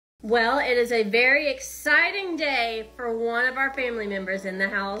Well, it is a very exciting day for one of our family members in the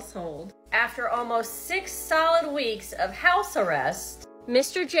household. After almost 6 solid weeks of house arrest,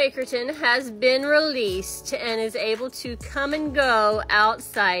 Mr. Jakerton has been released and is able to come and go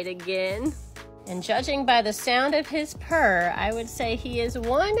outside again. And judging by the sound of his purr, I would say he is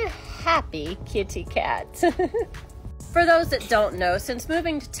one happy kitty cat. For those that don't know, since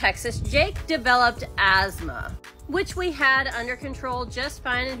moving to Texas, Jake developed asthma, which we had under control just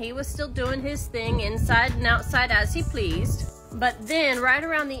fine, and he was still doing his thing inside and outside as he pleased. But then right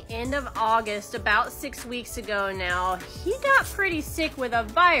around the end of August, about 6 weeks ago now, he got pretty sick with a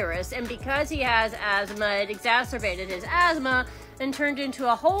virus, and because he has asthma, it exacerbated his asthma and turned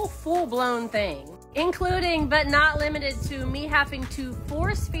into a whole full-blown thing, including but not limited to me having to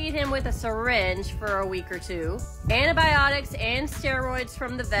force feed him with a syringe for a week or two, antibiotics and steroids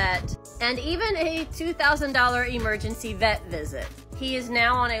from the vet, and even a $2,000 emergency vet visit. He is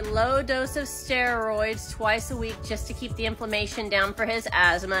now on a low dose of steroids twice a week just to keep the inflammation down for his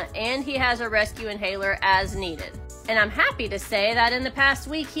asthma, and he has a rescue inhaler as needed. And I'm happy to say that in the past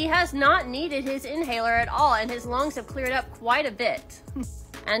week, he has not needed his inhaler at all, and his lungs have cleared up quite a bit.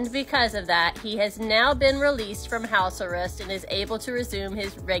 And because of that, he has now been released from house arrest and is able to resume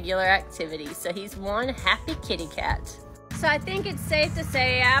his regular activities. So he's one happy kitty cat. So I think it's safe to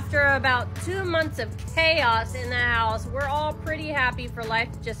say after about 2 months of chaos in the house, we're all pretty happy for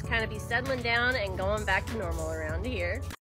life to just kind of be settling down and going back to normal around here.